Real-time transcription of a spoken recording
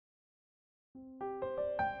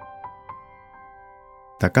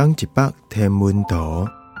逐天一百天文图，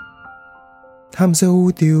探索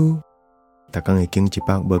宇宙。逐天会经一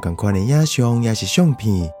百无同款的影像，也是相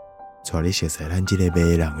片，带你熟悉咱这个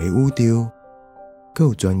迷人的宇宙。还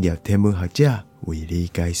有专业天文学者为你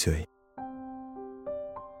解说。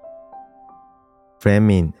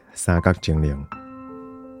Fleming 三角精灵。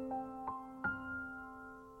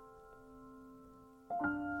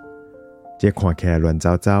这看起来乱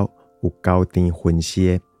糟糟、有高低分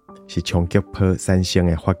析的，是冲击波产生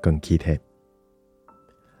的发光气体。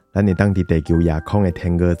咱会当伫地球夜空的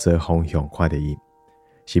天鹅座方向看到伊，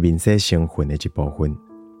是面色星云的一部分。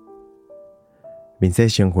面色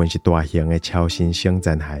星云是大型的超新星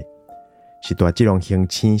残骸，是大质量星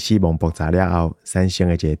星死亡爆炸了后产生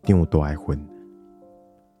的一个长大的云。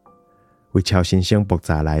为超新星爆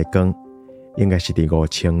炸来的光，应该是伫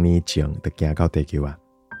5000年前就行到地球啊。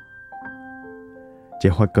这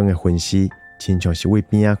发光的分丝，亲像是为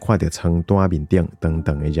边仔看到床单面顶长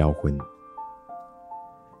长的绕云。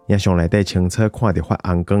影像内底清楚看到发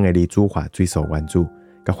红光的离子化水素原子，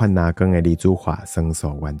甲发蓝光的离子化酸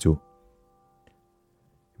素原子。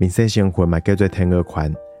面色星云嘛叫做天鹅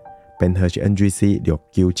环，编号是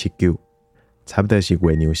NGC6979， 差不多是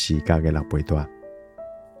月亮视角的6倍大。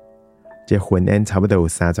这云烟差不多有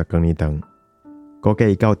30公里长，估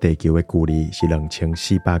计伊到地球的距离是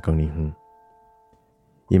2400公里远。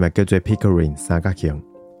伊嘛叫做 Pickering 三角形，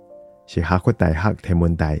是哈佛大学天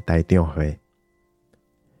文台台长会。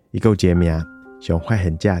伊有一个名，上发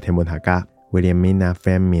现者天文学家威廉米娜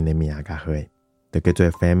Fleming 的名甲会，就叫做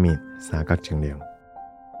Fleming 三角精灵。